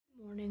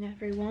morning,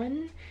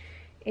 everyone.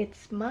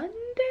 It's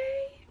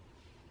Monday.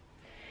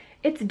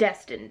 It's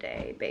Destin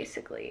Day,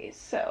 basically.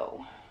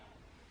 So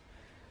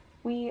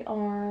we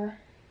are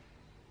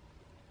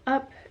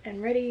up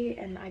and ready,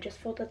 and I just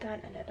folded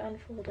that and it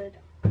unfolded.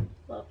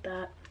 Love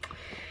that.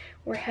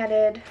 We're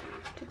headed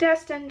to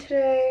Destin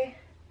today.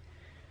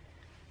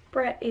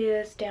 Brett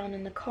is down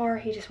in the car.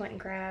 He just went and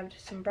grabbed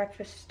some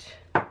breakfast.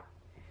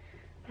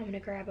 I'm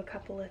gonna grab a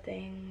couple of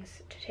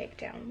things to take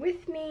down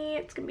with me.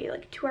 It's gonna be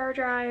like a 2-hour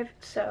drive,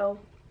 so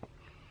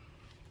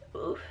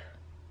oof.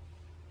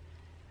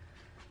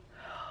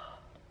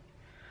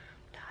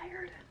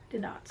 Tired.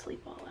 Did not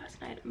sleep well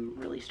last night. I'm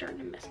really starting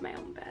to miss my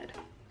own bed.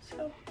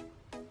 So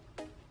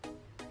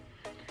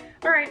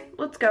all right,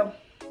 let's go.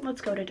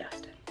 Let's go to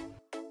Destin.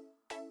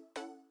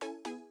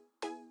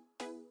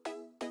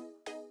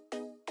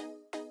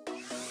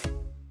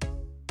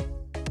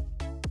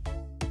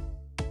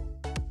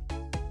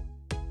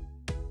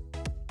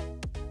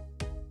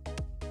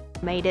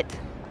 Made it.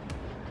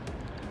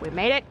 We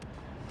made it.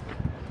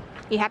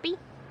 You happy?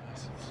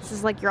 Yes, This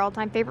is like your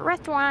all-time favorite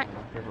restaurant.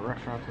 my favorite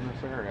restaurants in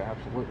this area,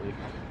 absolutely.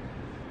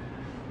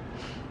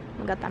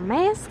 We got the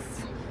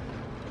masks.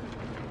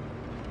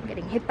 I'm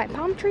getting hit by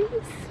palm trees.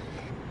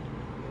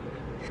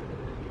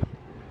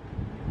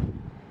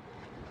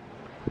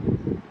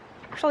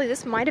 Actually,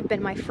 this might have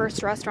been my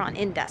first restaurant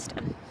in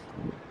Destin.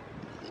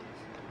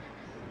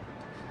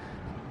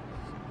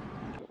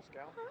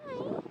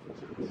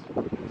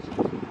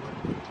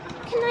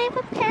 Can I have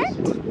a pet?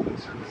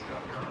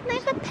 Can I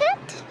have a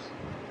pet?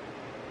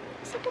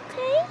 Is it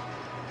okay?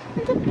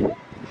 Want a pet?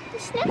 A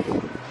sniff?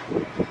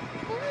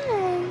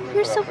 Oh,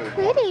 you're so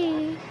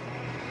pretty.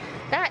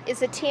 That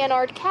is a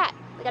TNR'd cat.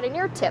 I got an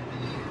ear tip.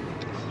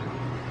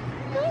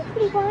 Hi,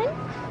 pretty one.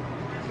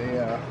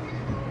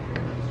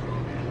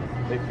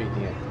 They feed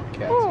the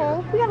cats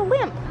Oh, here. we got a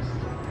limp.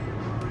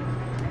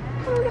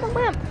 Oh, we got a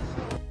limp.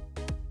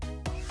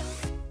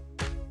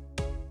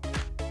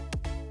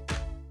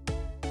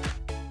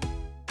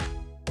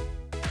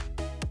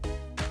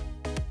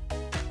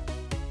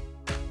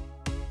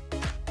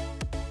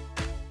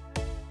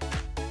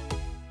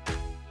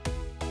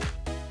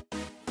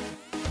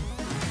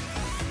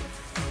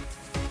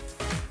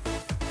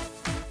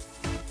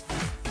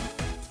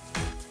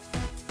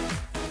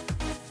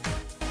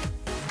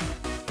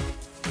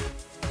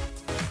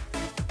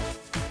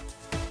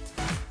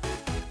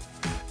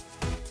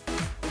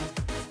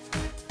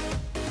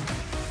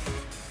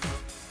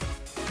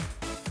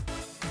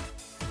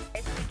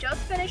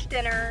 Just finished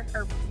dinner,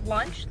 or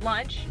lunch.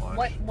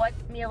 What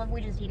meal have we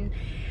just eaten?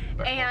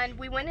 And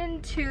we went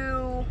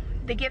into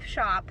the gift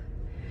shop.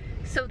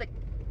 So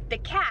the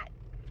cat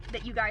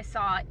that you guys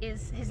saw,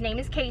 his name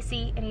is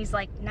Casey, and he's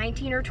like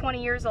 19 or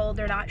 20 years old.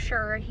 They're not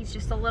sure. He's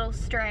just a little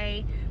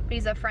stray, but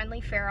he's a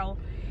friendly feral.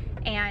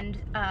 And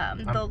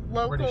I'm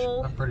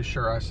pretty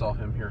sure I saw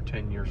him here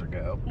 10 years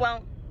ago.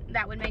 Well,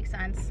 that would make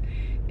sense.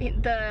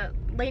 The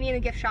lady in the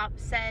gift shop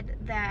said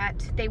that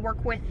they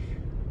work with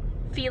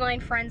Feline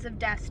Friends of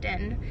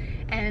Destin,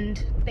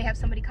 and they have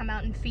somebody come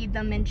out and feed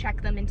them and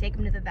check them and take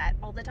them to the vet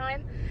all the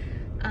time.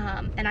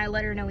 And I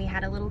let her know he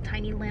had a little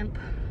tiny limp,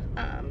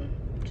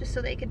 just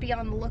so they could be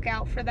on the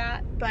lookout for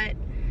that. But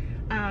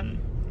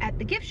at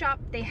the gift shop,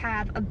 they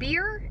have a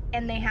beer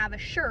and they have a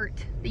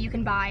shirt that you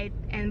can buy,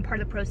 and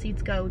part of the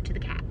proceeds go to the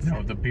cats.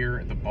 No, the beer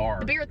at the bar.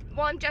 The beer,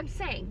 well, I'm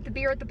saying the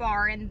beer at the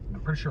bar, and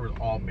I'm pretty sure it was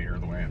all beer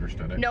the way I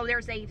understood it. no,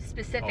 there's a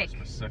specific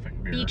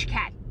beer. beach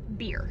cat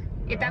beer.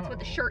 If that's what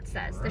the shirt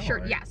says. Really? The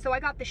shirt, yeah. So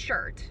I got the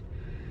shirt,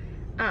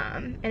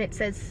 and it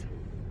says,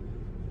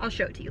 I'll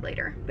show it to you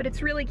later, but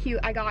it's really cute.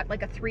 I got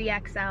like a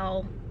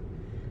 3XL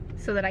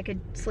so that I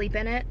could sleep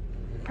in it.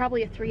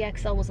 Probably a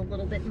 3XL was a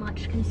little bit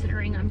much,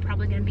 considering I'm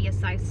probably going to be a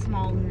size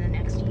small in the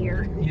next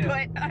year.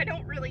 But I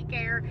don't really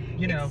care.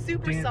 You know, it's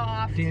super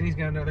soft. Danny's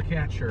got another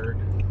cat shirt.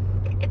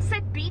 It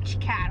said beach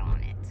cat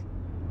on it.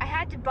 I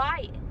had to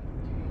buy it.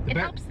 It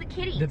helps the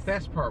kitties. The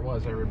best part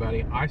was,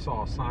 everybody, I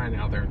saw a sign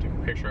out there and took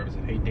a picture of it.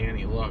 Said, "Hey,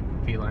 Danny, look,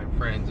 Feline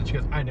Friends." And she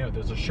goes, "I know,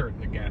 there's a shirt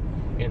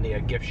in the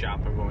gift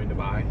shop I'm going to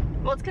buy."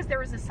 Well, it's because there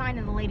was a sign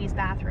in the ladies'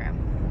 bathroom.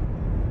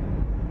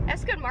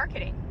 That's good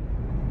marketing.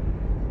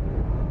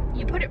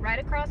 You put it right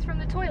across from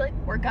the toilet.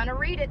 We're gonna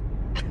read it.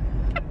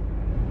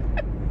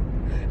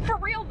 For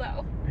real,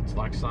 though. It's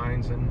like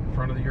signs in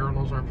front of the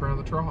urinals or in front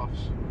of the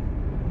troughs.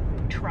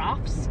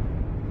 Troughs?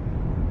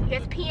 You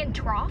guys pee in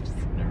troughs?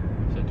 Never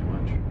said too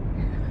much.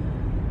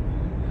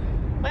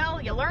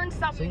 Well, you learn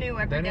something new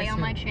every day on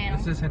my channel.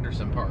 This is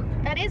Henderson Park.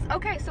 That is?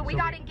 Okay, so we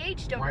got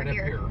engaged over right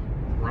here. Right up here.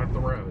 Right up the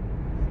road.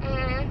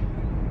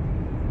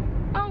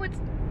 Oh, it's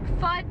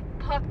Fud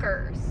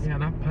Puckers. Yeah,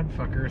 not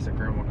Pudfuckers, that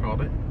Grandma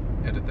called it.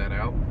 Edit that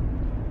out.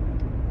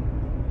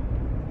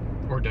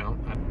 Or don't.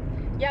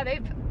 Yeah,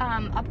 they've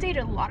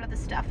updated a lot of the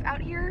stuff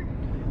out here.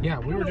 Yeah,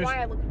 we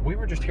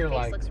were just here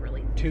like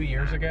really 2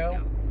 years ago.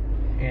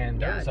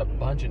 And there's a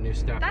bunch of new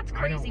stuff. That's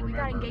crazy. We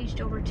got engaged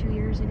over 2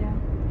 years ago.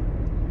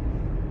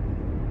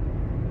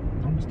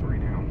 Almost 3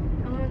 now.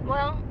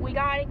 Well, we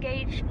got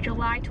engaged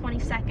July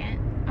 22nd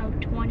of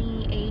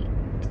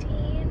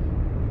 2018.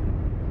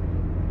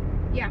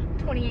 Yeah,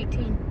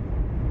 2018.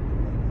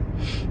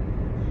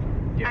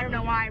 Yeah. I don't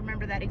know why I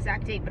remember that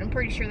exact date, but I'm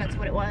pretty sure that's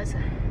what it was.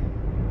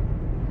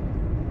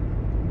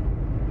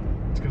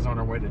 It's because on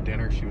our way to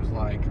dinner, she was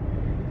like,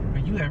 "Are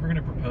you ever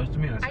gonna propose to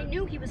me?" And I said, I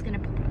knew he was gonna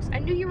propose. I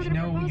knew you were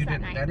gonna propose you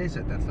that didn't. night. That is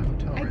it. That's the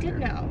hotel. I right did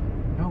there. know.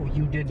 No,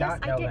 you did Yes,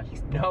 not I know did. that. He's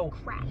full No,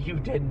 of crap. you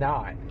did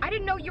not. I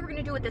didn't know you were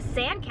gonna do it at the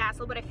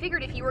sandcastle, but I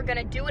figured if you were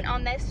gonna do it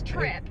on this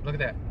trip. Hey, look at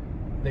that.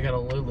 They got a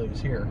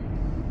Lulu's here.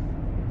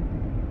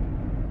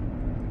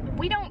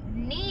 We don't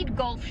need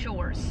Gulf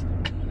Shores.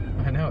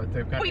 I know.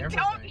 They've got We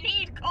everything. don't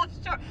need Gulf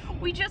Shores.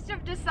 We just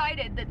have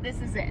decided that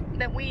this is it.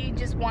 That we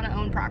just want to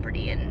own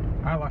property in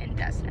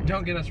Destin.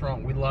 Don't get us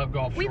wrong. We love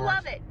Gulf Shores. We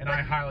love it. And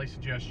I highly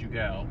suggest you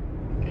go.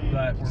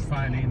 But we're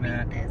finding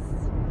that this.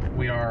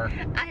 we are.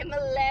 I'm a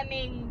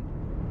lemming.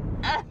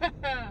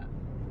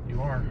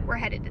 You are. We're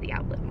headed to the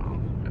outlet mall.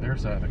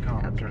 There's the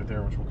commons right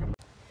there, which will come.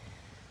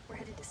 We're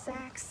headed to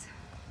Saks.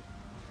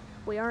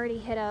 We already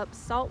hit up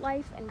Salt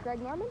Life and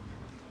Greg Norman.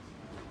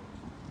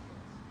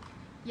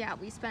 Yeah,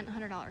 we spent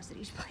 $100 at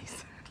each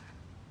place.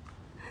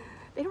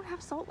 They don't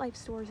have Salt Life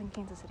stores in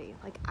Kansas City,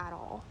 like at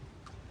all.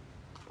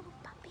 Little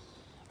puppy,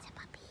 it's a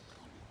puppy.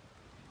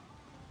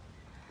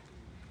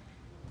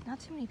 Not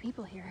too many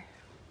people here,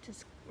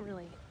 just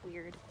really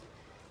weird.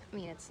 I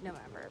mean, it's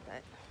November,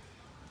 but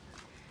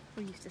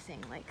we're used to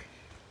seeing like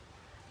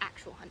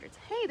actual hundreds.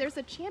 Hey, there's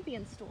a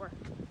Champion store.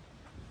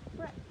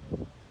 Brett,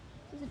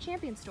 there's a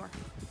Champion store.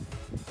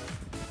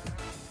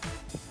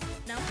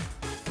 No?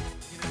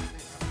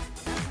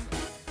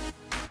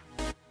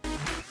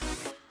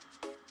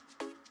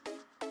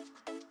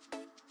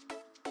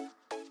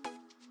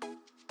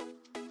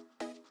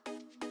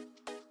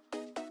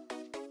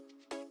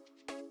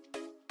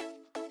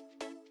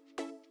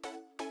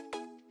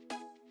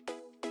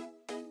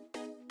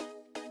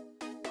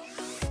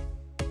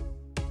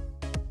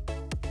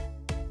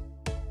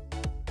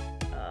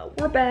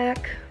 We're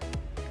back.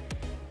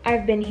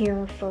 I've been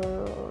here for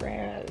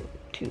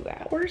 2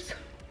 hours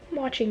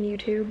watching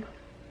YouTube.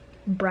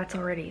 Brett's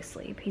already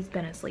asleep. He's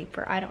been asleep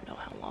for I don't know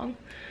how long.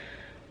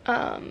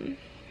 I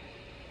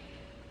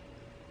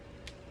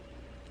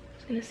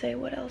was gonna say,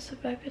 what else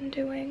have I been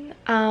doing?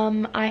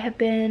 I have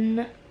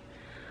been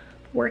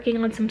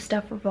working on some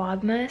stuff for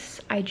Vlogmas.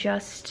 I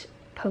just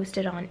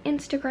posted on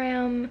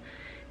Instagram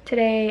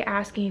today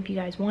asking if you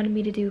guys wanted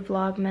me to do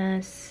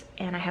Vlogmas,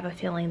 and I have a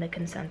feeling the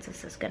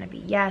consensus is gonna be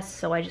yes,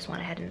 so I just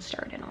went ahead and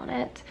started on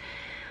it.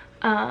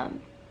 I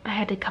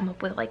had to come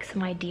up with like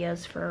some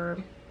ideas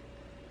for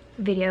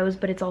videos,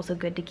 but it's also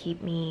good to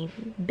keep me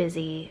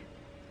busy.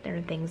 There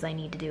are things I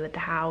need to do at the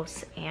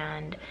house,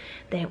 and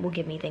then it will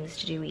give me things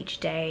to do each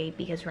day,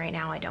 because right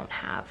now I don't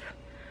have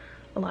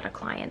a lot of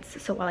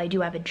clients. So while I do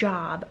have a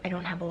job, I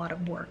don't have a lot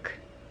of work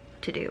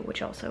to do,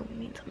 which also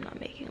means I'm not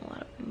making a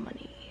lot of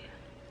money.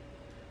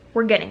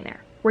 We're getting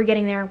there. We're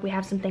getting there. We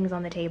have some things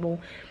on the table.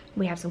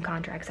 We have some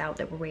contracts out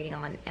that we're waiting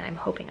on, and I'm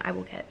hoping I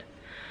will get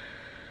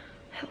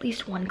at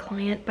least 1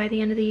 client by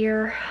the end of the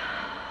year.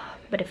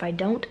 But if I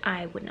don't,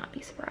 I would not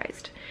be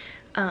surprised.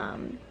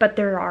 But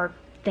there are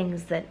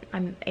things that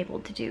I'm able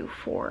to do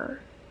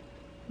for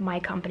my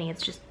company.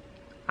 It's just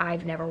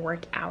I've never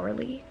worked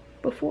hourly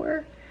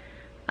before.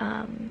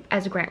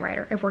 As a grant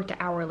writer, I've worked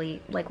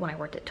hourly, like when I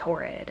worked at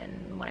Torrid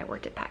and when I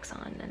worked at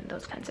PacSun and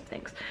those kinds of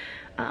things.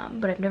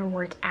 But I've never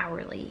worked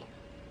hourly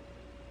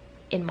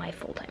in my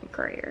full-time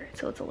career,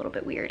 so it's a little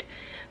bit weird.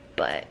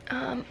 But,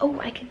 oh,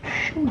 I can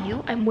show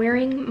you. I'm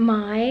wearing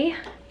my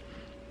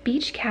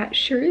beach cat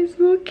shirt. It's a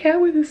little cat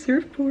with a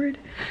surfboard.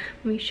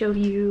 Let me show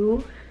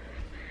you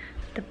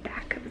the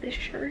back of this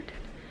shirt.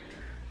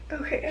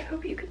 Okay, I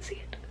hope you can see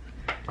it.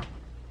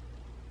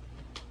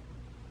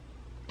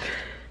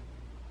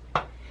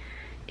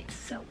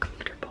 So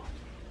comfortable.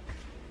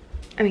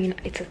 I mean,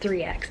 it's a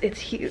 3X, it's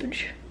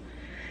huge.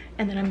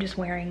 And then I'm just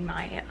wearing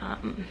my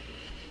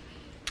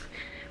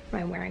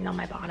what I'm wearing on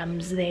my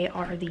bottoms. They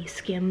are the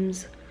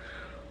Skims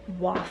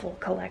Waffle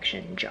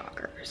Collection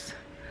joggers.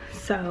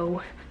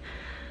 So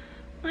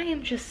I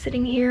am just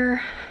sitting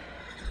here.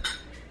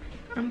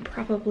 I'm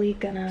probably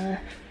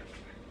gonna,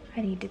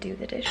 I need to do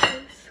the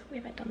dishes. We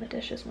haven't done the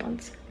dishes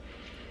once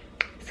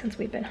since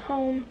we've been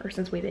home, or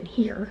since we've been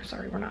here.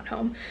 Sorry, we're not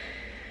home.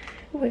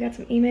 Oh, I got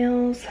some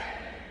emails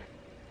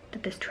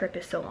that this trip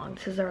is so long.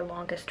 This is our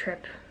longest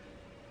trip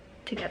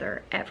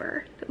together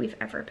ever that we've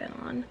ever been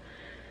on.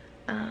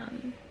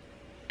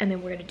 And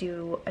then we're gonna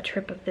do a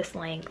trip of this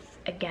length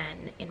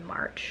again in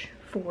March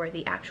for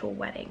the actual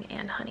wedding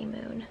and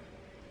honeymoon.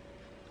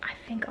 I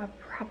think I'll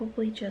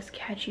probably just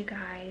catch you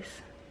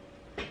guys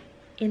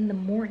in the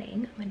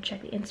morning. I'm gonna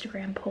check the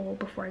Instagram poll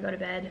before I go to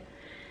bed,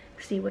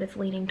 see what it's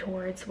leaning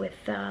towards with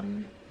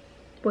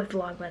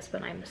Vlogmas,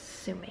 but I'm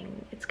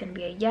assuming it's gonna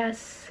be a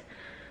yes.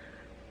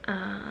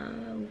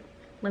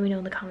 Let me know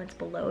in the comments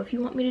below if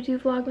you want me to do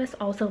Vlogmas.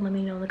 Also, let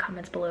me know in the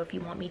comments below if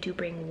you want me to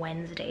bring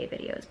Wednesday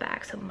videos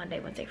back, so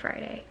Monday, Wednesday,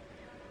 Friday.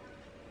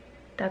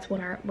 That's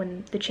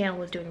when the channel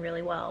was doing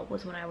really well,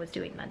 was when I was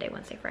doing Monday,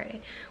 Wednesday,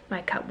 Friday. When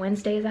I cut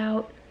Wednesdays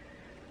out,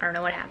 I don't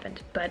know what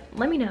happened, but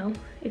let me know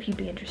if you'd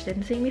be interested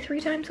in seeing me 3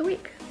 times a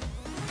week.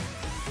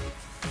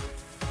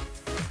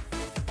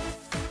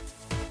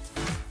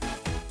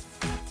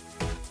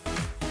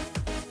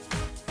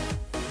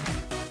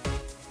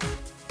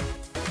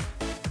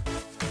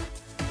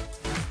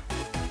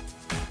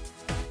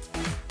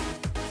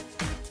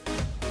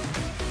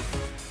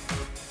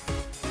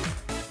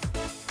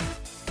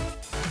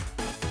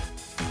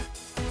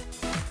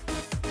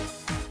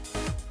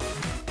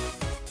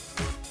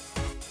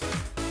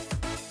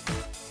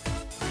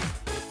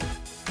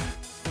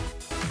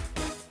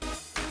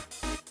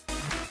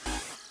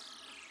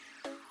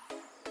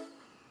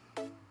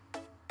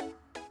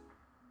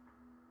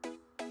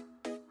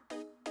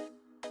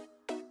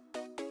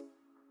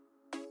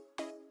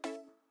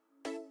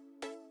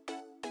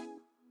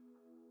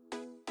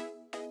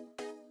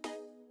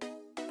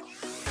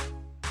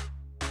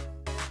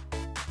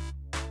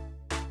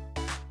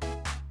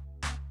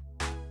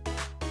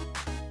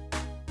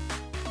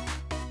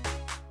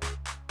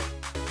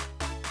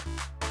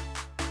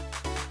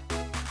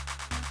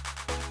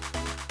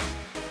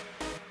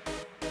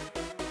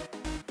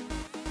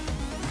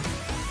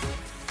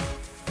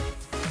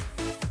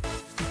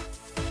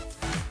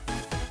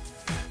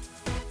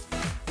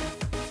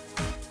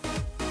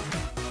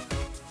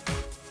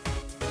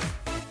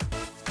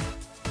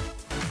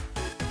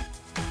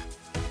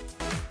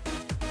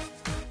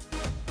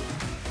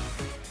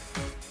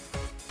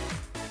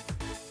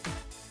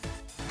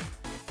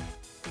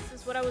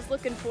 what I was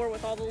looking for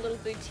with all the little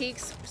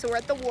boutiques. So we're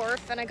at the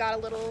wharf and I got a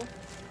little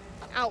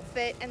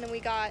outfit, and then we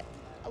got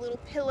a little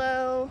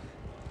pillow.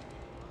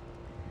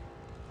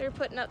 They're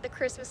putting up the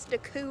Christmas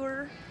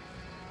decor.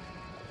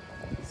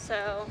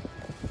 So,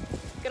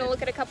 gonna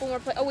look at a couple more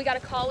places. Oh, we got a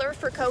collar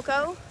for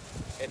Coco.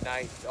 At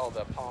night, all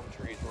the palm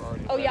trees were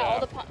already Oh lit yeah, up. all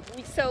the palm.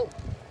 So,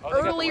 Oh,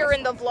 earlier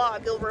in the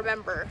vlog, you'll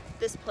remember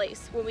this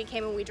place when we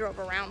came and we drove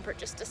around for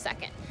just a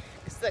second.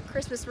 Because the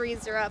Christmas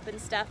wreaths are up and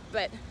stuff,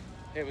 but...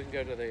 Hey, we can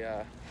go to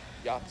the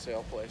yacht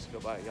sale place and go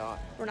buy a yacht.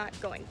 We're not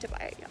going to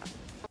buy a yacht.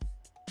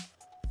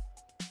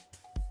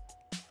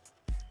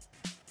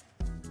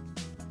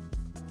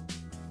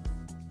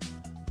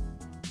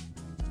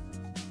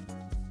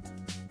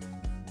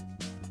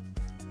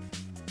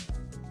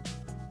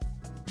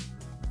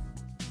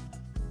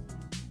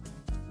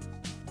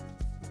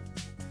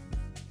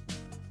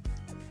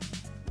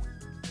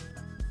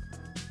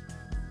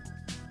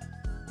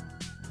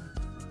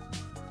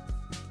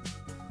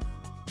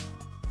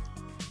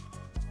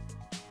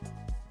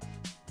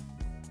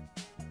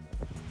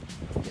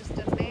 Just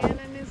a man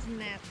and his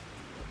net.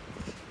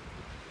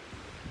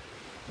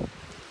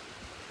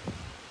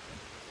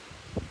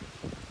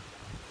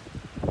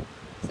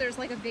 So there's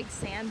like a big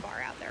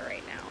sandbar out there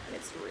right now, and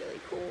it's really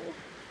cool.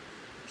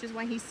 Which is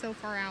why he's so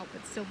far out,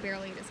 but still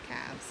barely at his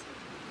calves.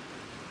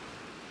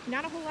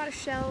 Not a whole lot of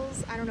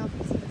shells. I don't know if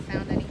he's even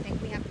found anything.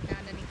 We haven't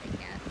found anything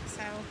yet,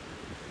 so.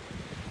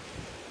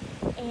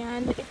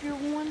 And if you're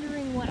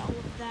wondering what all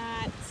of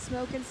that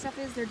smoke and stuff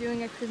is, they're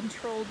doing a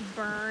controlled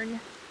burn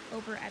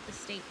over at the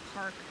state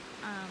park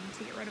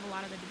to get rid of a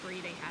lot of the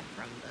debris they had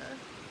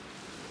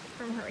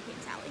from Hurricane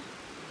Sally.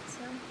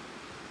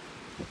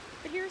 So,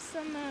 but here's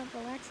some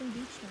relaxing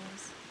beach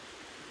noise.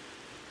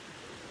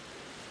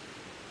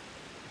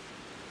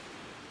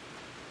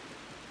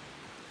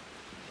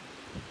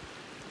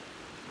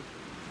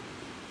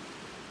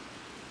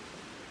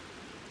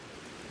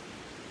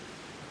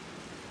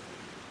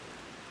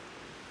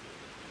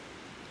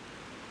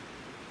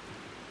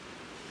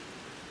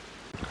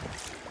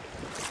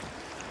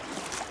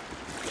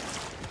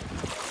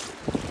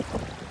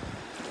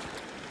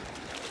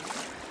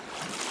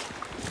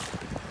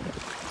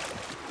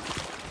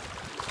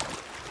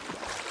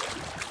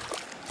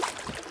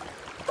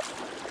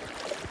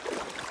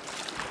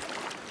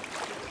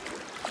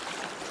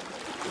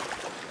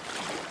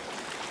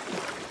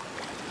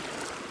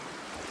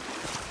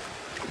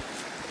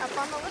 Up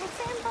on the little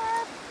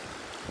sandbar.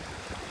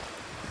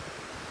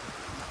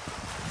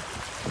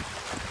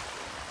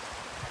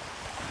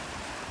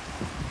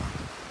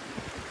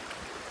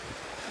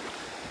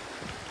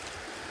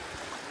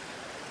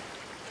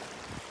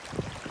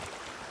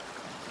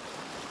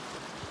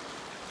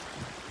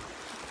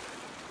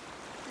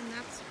 And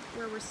that's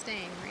where we're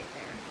staying right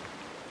there.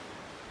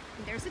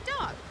 And there's a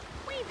dog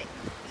waving.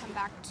 Come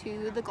back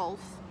to the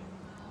Gulf,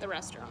 the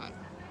restaurant.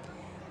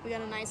 We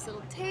got a nice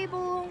little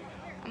table.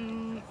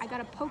 I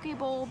got a poke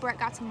bowl. Brett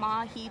got some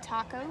mahi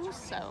tacos,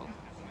 so.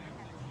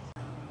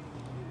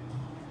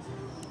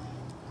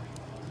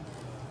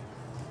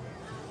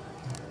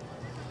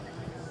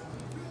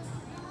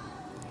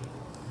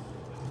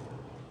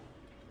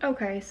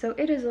 Okay, so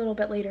it is a little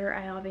bit later.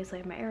 I obviously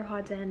have my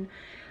AirPods in.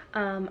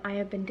 I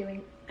have been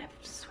doing, I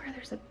swear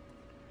there's a,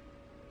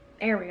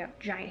 there we go,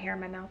 giant hair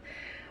in my mouth.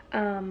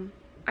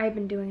 I've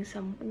been doing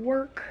some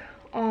work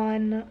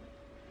on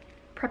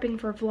prepping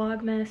for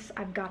Vlogmas.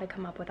 I've got to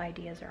come up with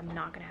ideas or I'm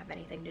not going to have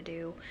anything to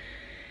do.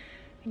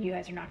 And you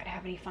guys are not going to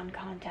have any fun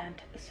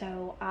content.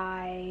 So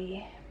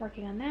I'm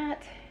working on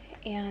that.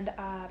 And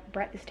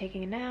Brett is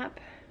taking a nap.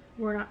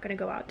 We're not going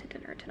to go out to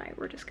dinner tonight.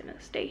 We're just going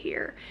to stay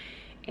here.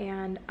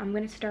 And I'm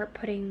going to start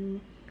putting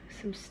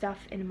some stuff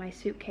in my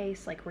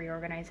suitcase, like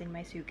reorganizing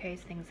my suitcase,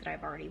 things that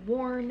I've already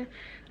worn,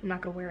 I'm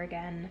not going to wear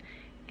again.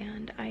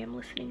 And I am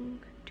listening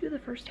to the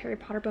first Harry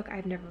Potter book.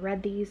 I've never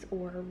read these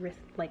or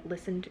like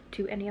listened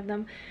to any of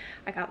them.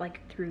 I got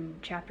like through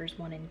chapters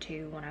 1 and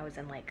 2 when I was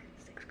in like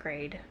 6th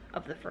grade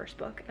of the first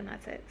book, and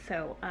that's it.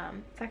 So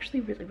it's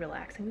actually really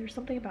relaxing. There's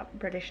something about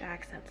British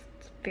accents,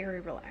 it's very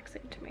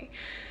relaxing to me.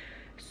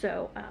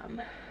 So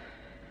I'm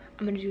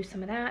gonna do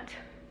some of that,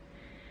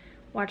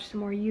 watch some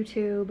more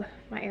YouTube.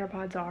 My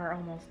AirPods are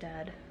almost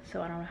dead,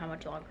 so I don't know how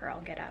much longer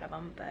I'll get out of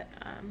them, but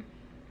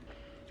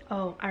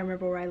oh, I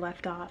remember where I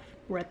left off.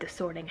 We're at the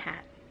Sorting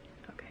Hat.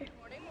 Okay.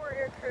 Morning,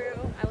 Warrior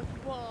Crew. I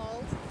look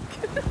bald.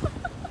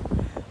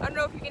 I don't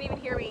know if you can even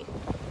hear me.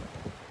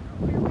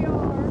 Here we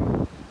are.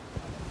 A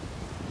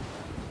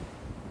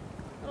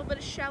little bit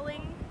of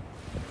shelling.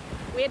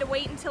 We had to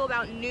wait until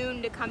about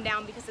noon to come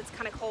down because it's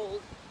kind of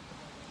cold.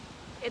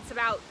 It's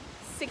about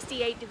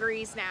 68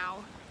 degrees now.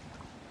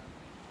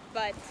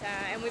 But,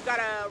 and we've got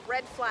a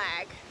red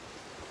flag.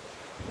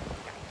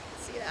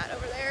 See that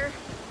over there?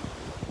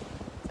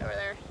 It's over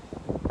there.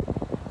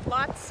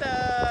 Lots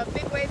of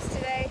big waves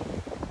today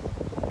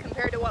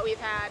compared to what we've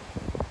had.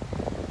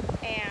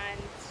 And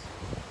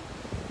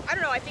I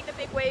don't know, I think the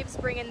big waves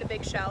bring in the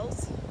big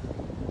shells.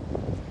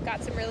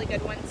 Got some really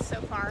good ones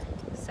so far.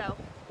 So,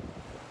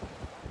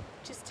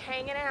 just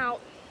hanging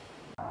out.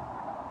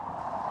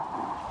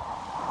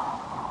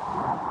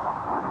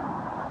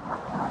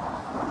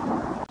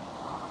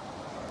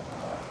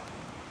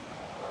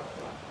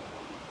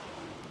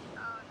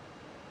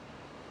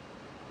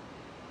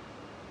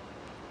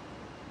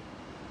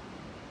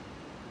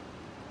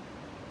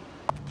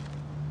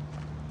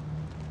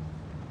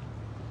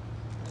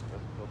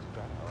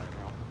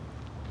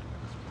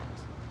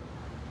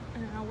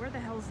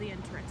 hell's the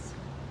entrance?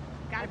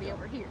 Gotta be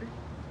over here.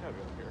 Gotta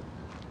be over here.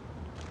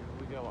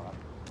 We go up.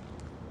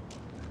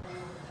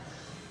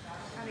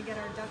 Gotta get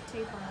our duct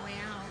tape on the way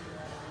out.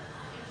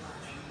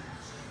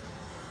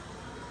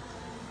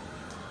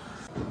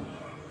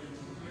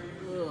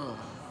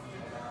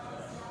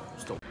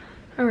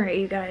 Alright,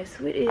 you guys,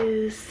 it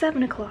is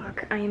 7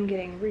 o'clock. I am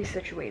getting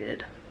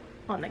resituated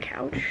on the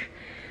couch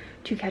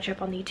to catch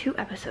up on the 2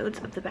 episodes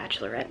of The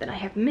Bachelorette that I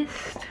have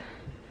missed.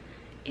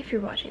 If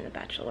you're watching The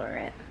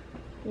Bachelorette,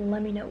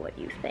 let me know what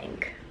you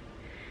think.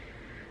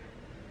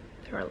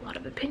 There are a lot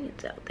of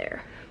opinions out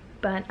there.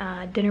 But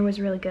dinner was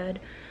really good.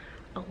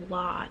 A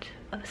lot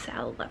of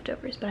salad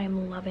leftovers, but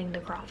I'm loving the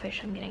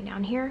crawfish I'm getting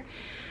down here.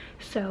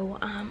 So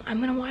I'm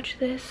gonna watch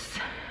this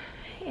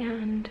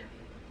and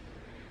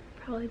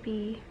probably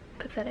be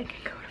pathetic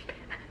and go to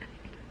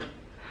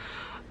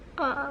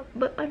bed.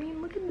 But I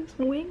mean, look at this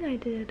wing I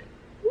did.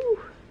 Woo.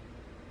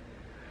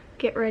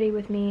 Get ready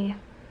with me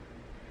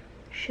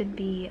should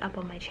be up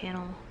on my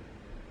channel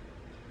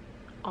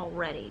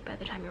already by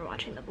the time you're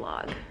watching the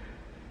vlog.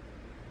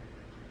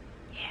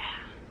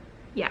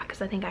 Yeah,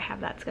 because I think I have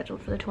that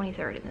scheduled for the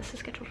 23rd and this is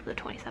scheduled for the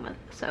 27th.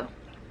 So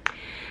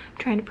I'm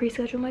trying to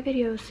pre-schedule my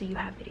videos so you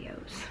have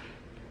videos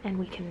and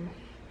we can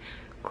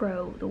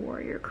grow the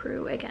warrior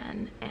crew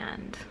again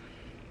and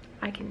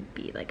I can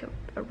be like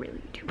a real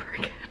YouTuber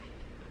again.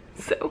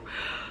 So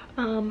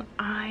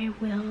I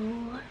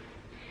will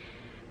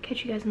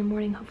catch you guys in the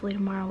morning. Hopefully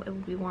tomorrow it will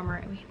be warmer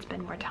and we can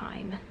spend more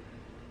time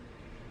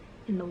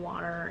in the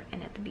water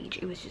and at the beach.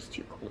 It was just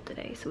too cold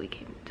today, so we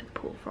came to the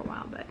pool for a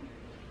while, but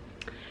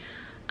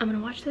I'm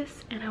gonna watch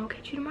this and I will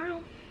catch you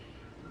tomorrow.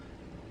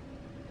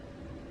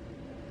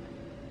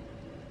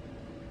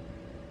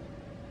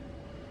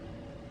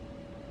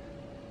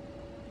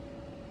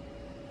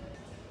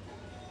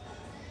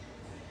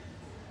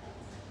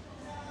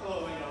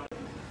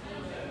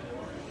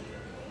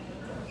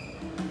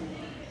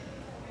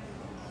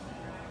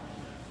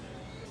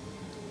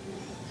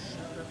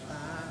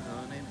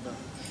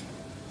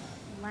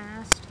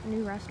 Last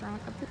new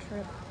restaurant of the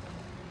trip.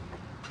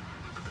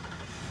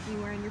 You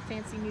wearing your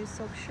fancy new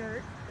silk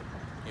shirt?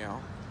 Yeah.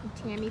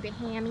 Tammy the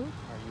hammy? Are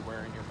you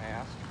wearing your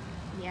mask?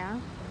 Yeah.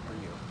 For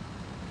you.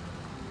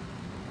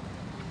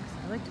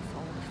 I like to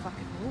follow the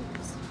fucking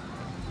rules.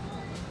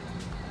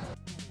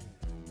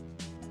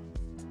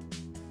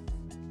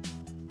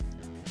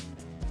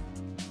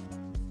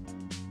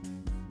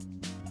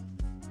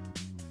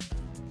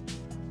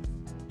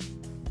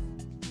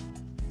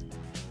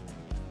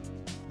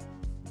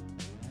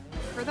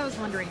 For those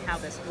wondering how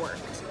this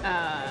worked,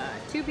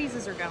 2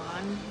 pieces are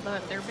gone,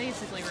 but they're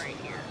basically right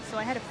here. So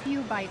I had a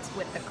few bites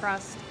with the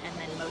crust and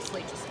then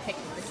mostly just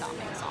picked the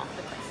toppings off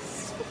the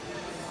crust,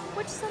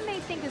 which some may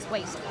think is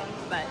wasteful,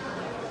 but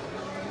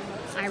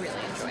I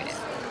really enjoyed it.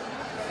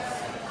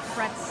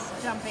 Brett's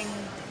dumping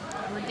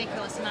a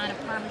ridiculous amount of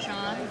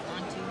Parmesan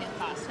onto his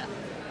pasta.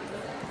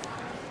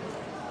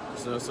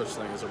 There's no such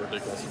thing as a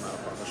ridiculous amount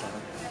of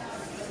Parmesan.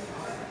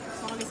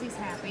 As long as he's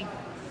happy.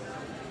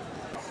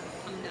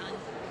 I'm done.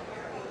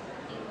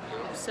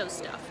 I'm so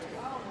stuffed.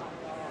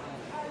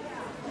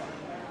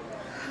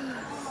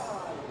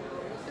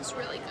 It's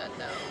really good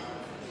though.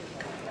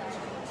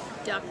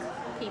 Duck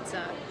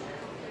pizza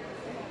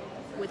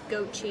with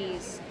goat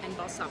cheese and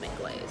balsamic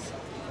glaze.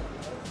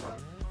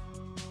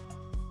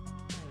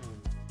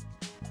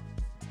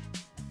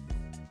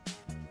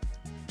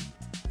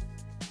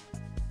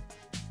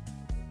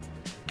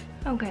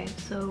 Okay,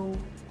 so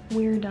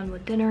we're done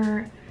with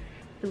dinner.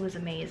 It was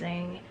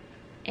amazing.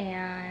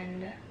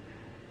 And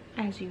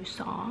as you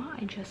saw,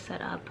 I just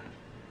set up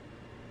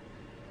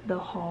the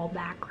haul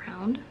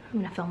background.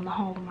 I'm gonna film the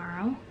haul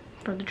tomorrow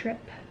for the trip.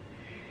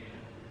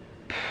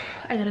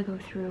 I gotta go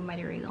through my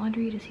dirty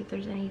laundry to see if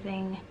there's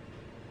anything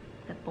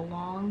that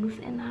belongs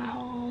in that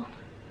haul.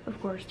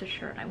 Of course, the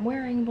shirt I'm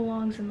wearing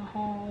belongs in the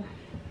haul,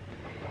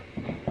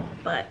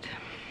 but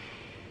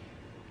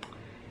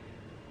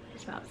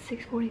it's about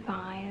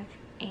 6:45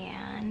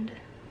 and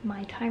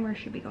my timer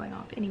should be going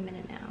off any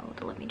minute now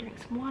to let me drink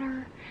some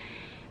water.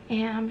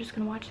 And I'm just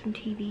gonna watch some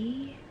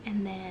TV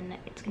and then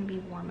it's gonna be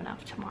warm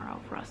enough tomorrow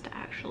for us to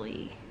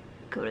actually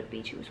go to the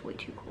beach. It was way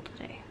too cold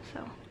today,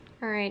 so.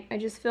 All right, I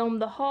just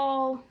filmed the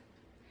haul.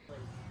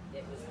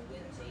 Give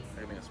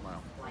me a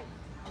smile.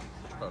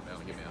 Oh, no,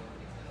 give me a.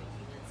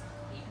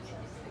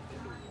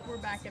 We're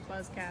back at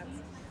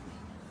Buzzcats.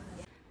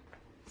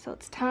 So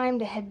it's time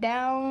to head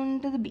down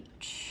to the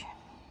beach.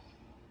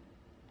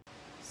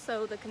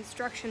 So the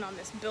construction on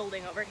this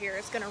building over here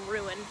is gonna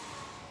ruin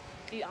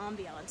the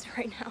ambiance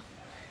right now.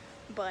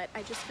 But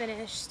I just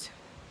finished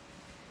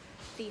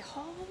the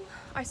haul.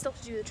 I still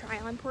have to do the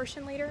try-on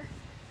portion later,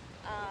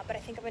 but I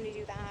think I'm gonna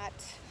do that.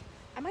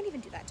 I might even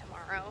do that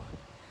tomorrow.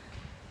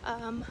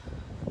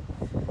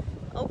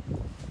 Oh,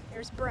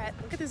 there's Brett.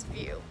 Look at this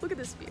view. Look at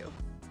this view.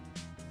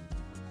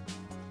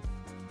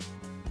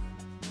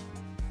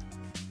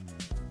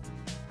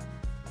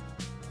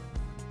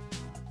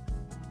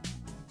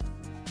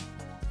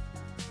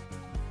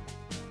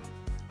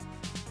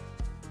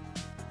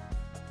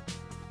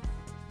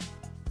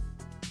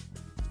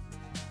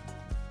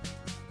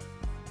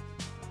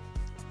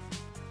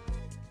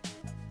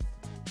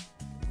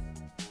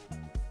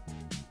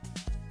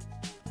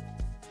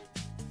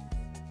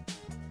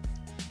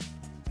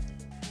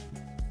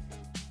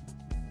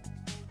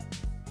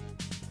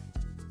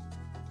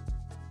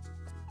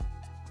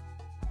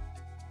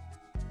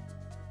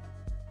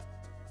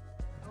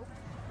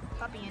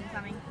 Puppy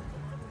incoming.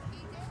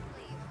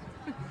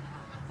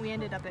 We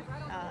ended up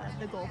at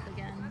the Gulf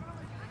again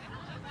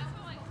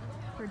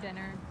for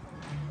dinner.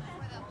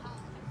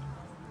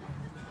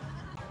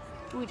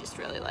 We just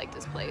really like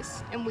this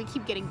place, and we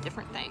keep getting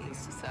different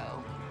things,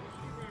 so.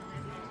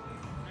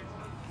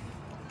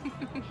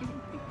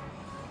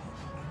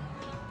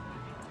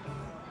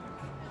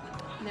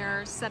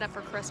 They're set up for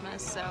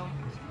Christmas, so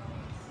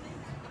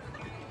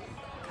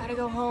gotta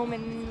go home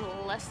in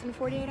less than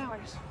 48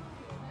 hours.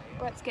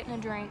 Brett's getting a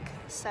drink,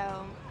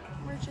 so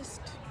we're just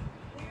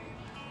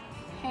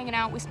hanging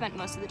out. We spent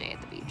most of the day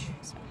at the beach,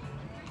 so.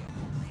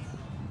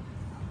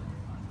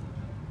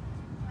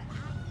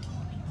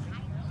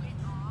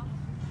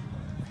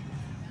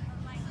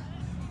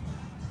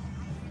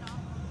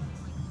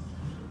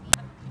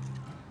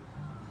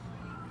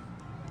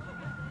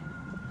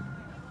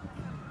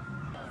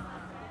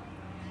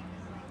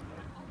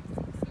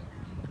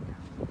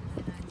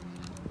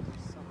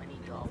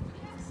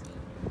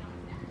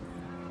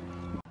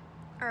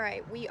 All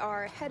right, we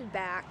are headed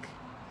back.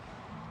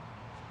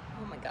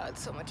 Oh my God,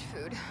 so much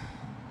food.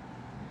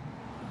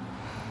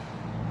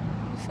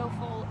 I'm so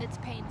full, it's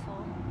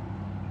painful.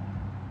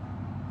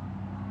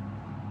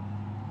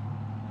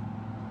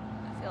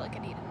 I feel like I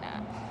need a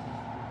nap.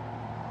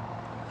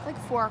 It's like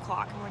 4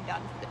 o'clock and we're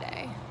done for the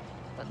day.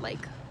 But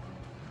like,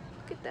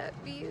 look at that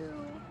view.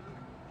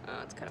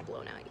 Oh, it's kind of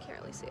blown out, you can't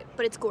really see it,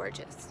 but it's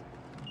gorgeous.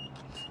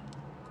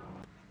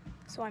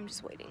 So I'm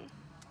just waiting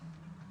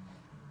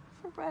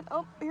for Brett.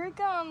 Oh, here he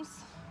comes.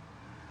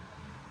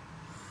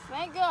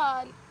 Thank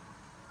God.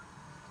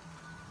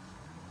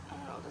 I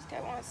don't know what this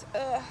guy wants.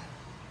 I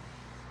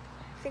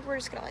think we're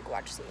just gonna like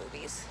watch some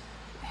movies,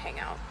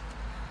 hang out.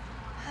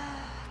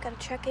 Gotta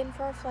check in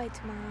for our flight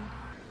tomorrow.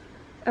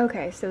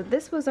 Okay, so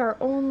this was our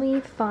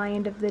only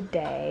find of the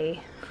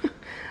day.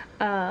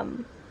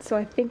 So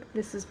I think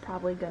this is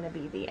probably gonna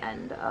be the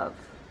end of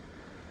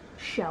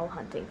shell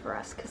hunting for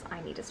us because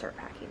I need to start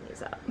packing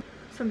these up.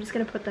 So I'm just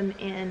gonna put them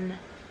in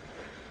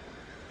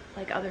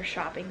like other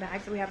shopping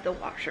bags. We have the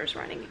washers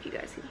running, if you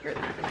guys can hear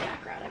that in the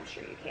background. I'm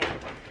sure you can.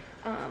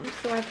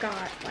 So I've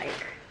got like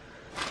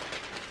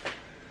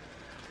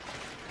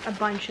a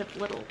bunch of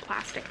little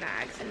plastic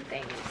bags and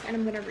things, and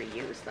I'm gonna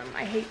reuse them.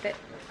 I hate that,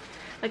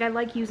 like I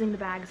like using the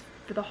bags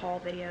for the haul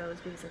videos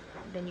because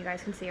then you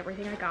guys can see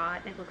everything I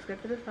got and it looks good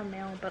for the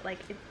thumbnail, but like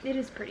it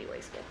is pretty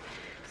wasteful.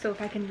 So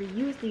if I can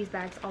reuse these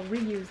bags, I'll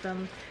reuse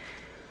them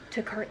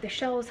to cart the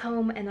shells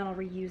home, and then I'll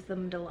reuse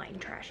them to line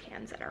trash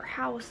cans at our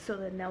house, so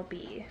then they'll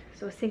be,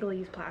 so a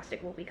single-use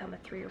plastic will become a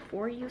 3 or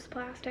 4 use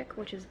plastic,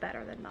 which is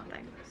better than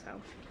nothing.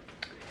 So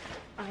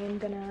I am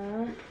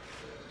gonna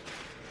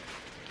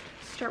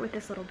start with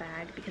this little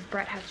bag because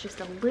Brett has just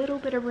a little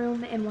bit of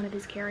room in one of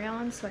his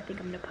carry-ons, so I think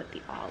I'm gonna put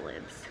the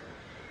olives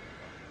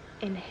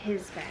in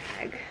his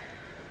bag.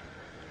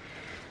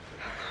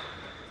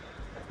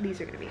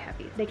 These are gonna be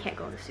heavy. They can't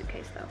go in the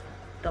suitcase though,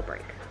 they'll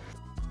break.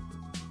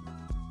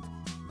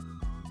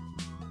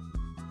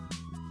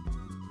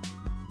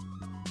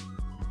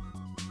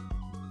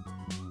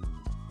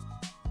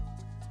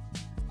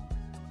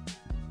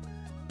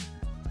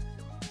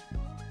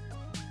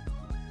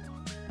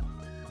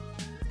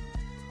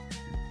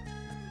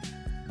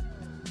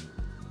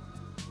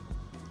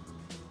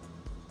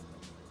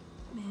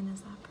 Man,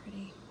 is that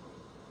pretty.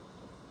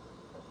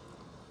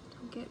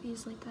 Don't get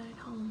views like that at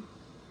home.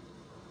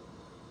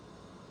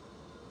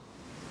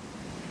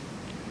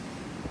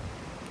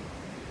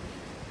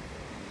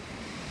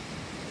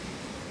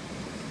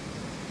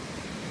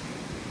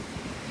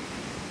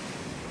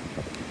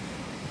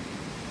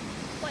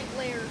 It's like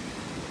layered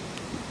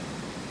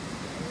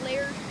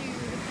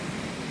food.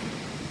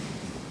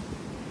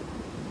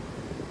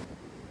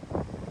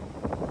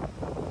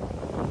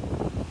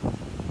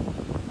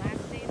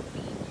 Last day of the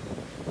beach.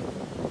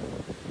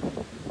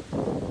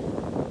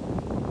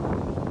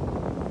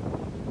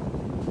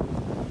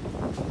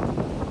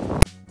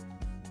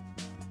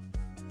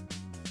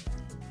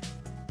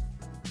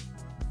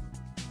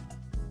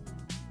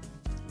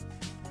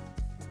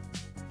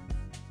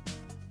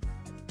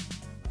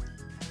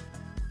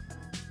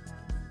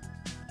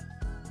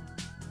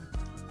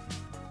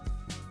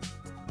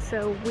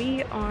 So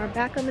we are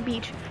back on the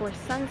beach for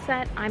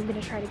sunset. I'm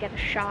gonna try to get a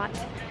shot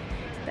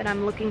that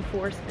I'm looking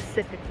for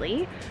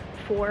specifically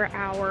for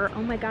our,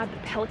 oh my God, the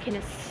pelican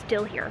is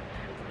still here.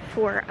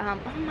 For, oh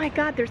my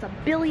God, there's a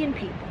billion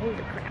people, holy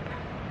crap.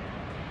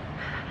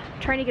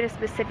 I'm trying to get a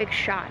specific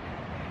shot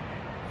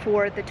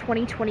for the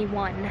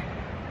 2021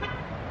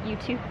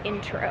 YouTube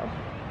intro.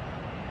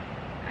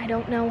 I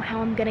don't know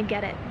how I'm gonna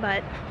get it,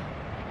 but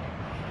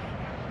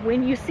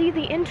when you see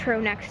the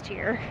intro next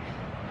year,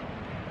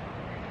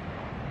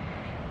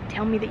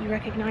 tell me that you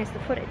recognize the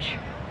footage.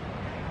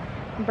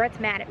 And Brett's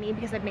mad at me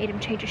because I've made him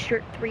change his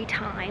shirt 3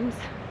 times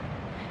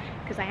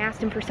because I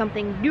asked him for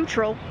something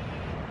neutral,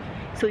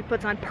 so he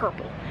puts on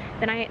purple.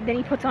 Then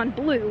he puts on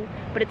blue,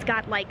 but it's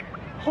got like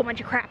a whole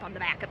bunch of crap on the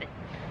back of it.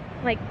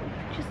 Like,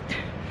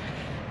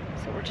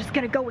 so we're just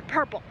gonna go with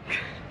purple.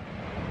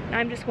 And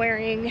I'm just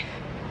wearing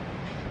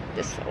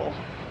this little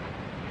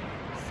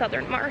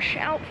Southern Marsh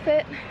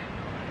outfit.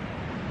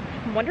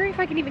 I'm wondering if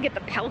I can even get the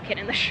pelican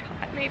in the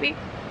shot, maybe.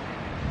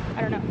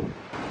 I don't know.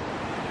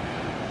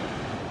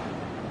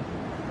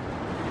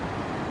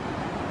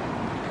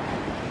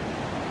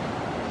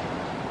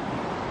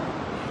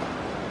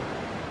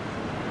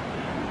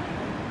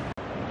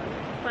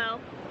 Well,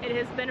 it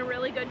has been a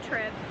really good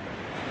trip.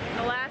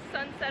 The last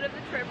sunset of the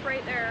trip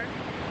right there.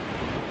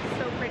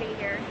 So pretty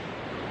here.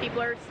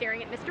 People are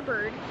staring at Mr.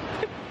 Bird.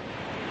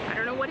 I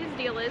don't know what his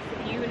deal is.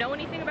 If you know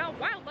anything about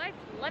wildlife,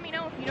 let me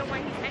know if you know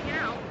why he's hanging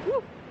out.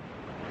 Woo!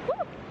 Woo!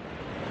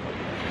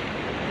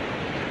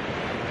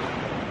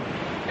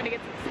 Gonna get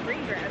some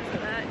screen grabs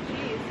of that.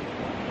 Jeez.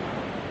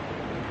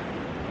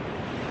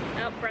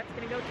 Oh, Brett's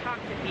gonna go talk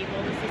to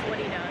people. This is what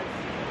he does.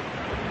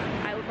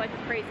 I look like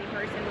a crazy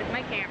person with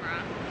my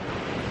camera.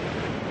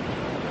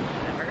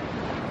 Whatever.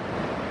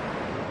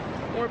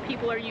 More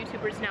people are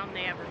YouTubers now than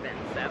they ever been,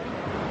 so.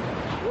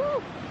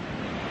 Woo!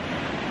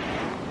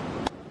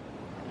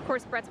 Of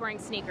course, Brett's wearing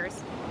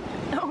sneakers.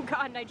 Oh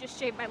God, and I just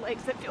shaved my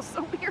legs. That feels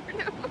so weird.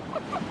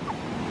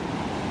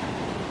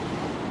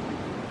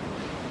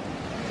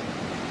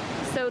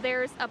 So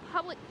there's a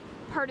public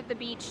part of the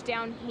beach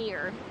down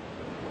here,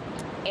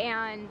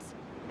 and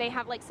they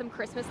have like some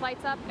Christmas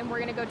lights up, and we're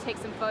gonna go take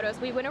some photos.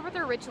 We went over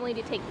there originally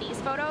to take these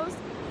photos,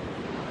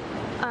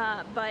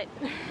 but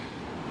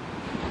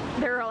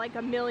there are like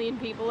a million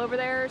people over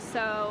there,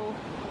 so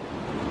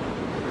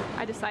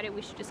I decided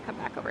we should just come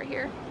back over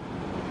here.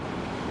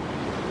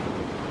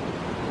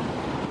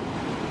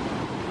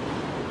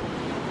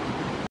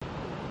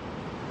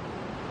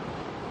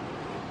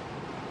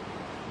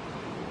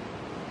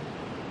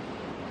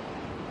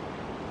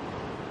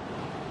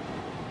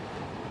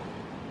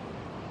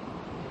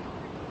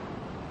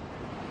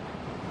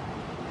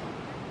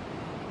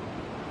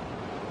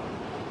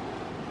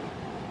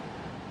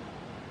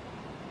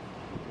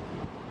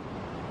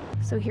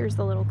 So here's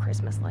the little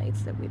Christmas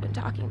lights that we've been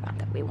talking about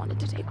that we wanted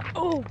to take.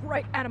 Oh,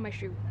 right out of my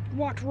shoe.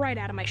 Walked right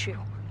out of my shoe.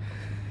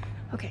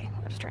 Okay,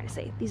 I was trying to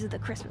say, these are the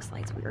Christmas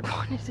lights we were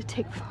going to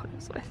take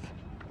photos with.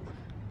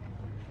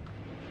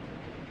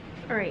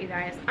 Alright, you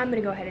guys, I'm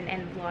gonna go ahead and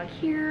end the vlog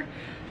here.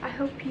 I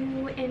hope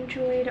you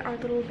enjoyed our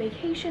little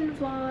vacation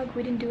vlog.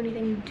 We didn't do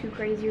anything too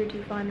crazy or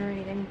too fun or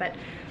anything, but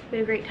we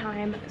had a great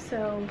time.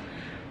 So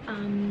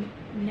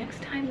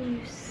next time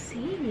you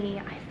see me,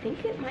 I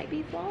think it might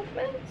be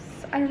Vlogmas.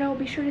 I don't know.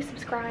 Be sure to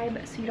subscribe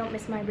so you don't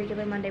miss my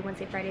regular Monday,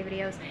 Wednesday, Friday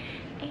videos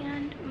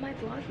and my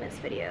Vlogmas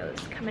videos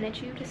coming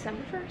at you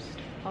December 1st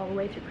all the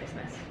way through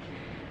Christmas.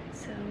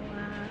 So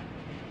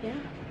yeah,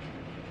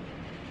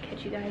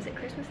 catch you guys at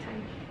Christmas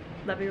time.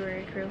 Love you,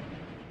 Rary Crew.